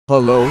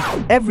Hello,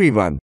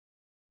 everyone.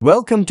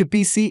 Welcome to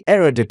PC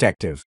Error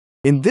Detective.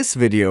 In this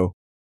video,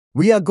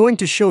 we are going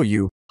to show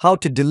you how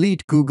to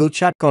delete Google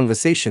Chat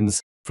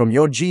conversations from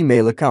your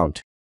Gmail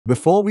account.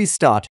 Before we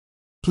start,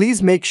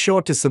 please make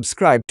sure to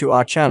subscribe to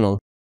our channel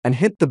and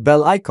hit the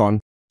bell icon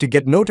to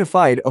get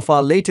notified of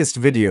our latest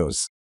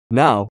videos.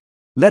 Now,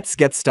 let's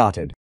get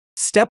started.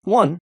 Step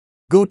 1.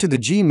 Go to the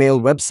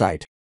Gmail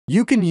website.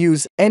 You can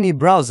use any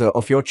browser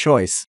of your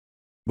choice,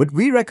 but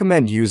we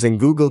recommend using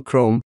Google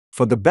Chrome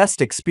for the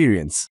best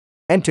experience.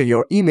 Enter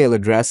your email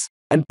address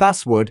and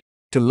password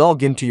to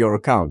log into your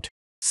account.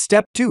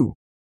 Step 2.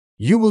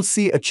 You will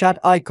see a chat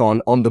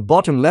icon on the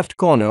bottom left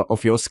corner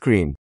of your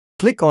screen.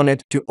 Click on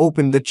it to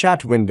open the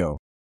chat window.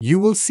 You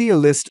will see a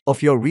list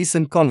of your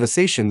recent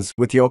conversations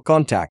with your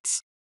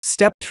contacts.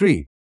 Step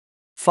 3.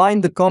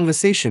 Find the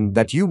conversation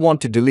that you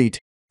want to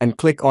delete and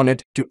click on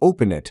it to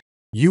open it.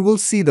 You will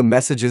see the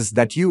messages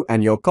that you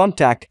and your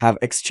contact have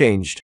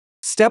exchanged.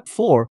 Step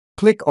 4.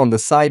 Click on the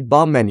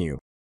sidebar menu.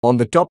 On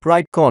the top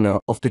right corner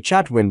of the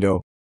chat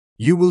window,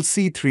 you will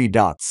see 3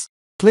 dots.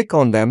 Click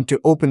on them to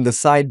open the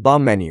sidebar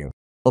menu.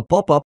 A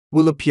pop-up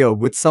will appear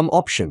with some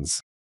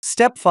options.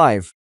 Step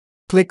 5.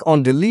 Click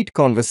on Delete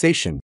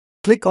Conversation.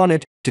 Click on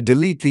it to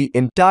delete the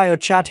entire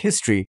chat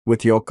history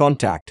with your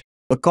contact.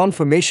 A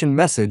confirmation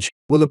message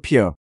will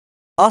appear,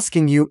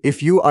 asking you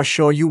if you are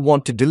sure you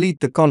want to delete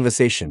the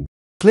conversation.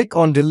 Click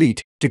on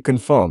Delete to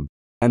confirm.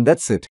 And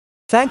that's it.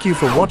 Thank you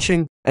for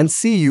watching and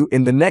see you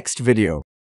in the next video.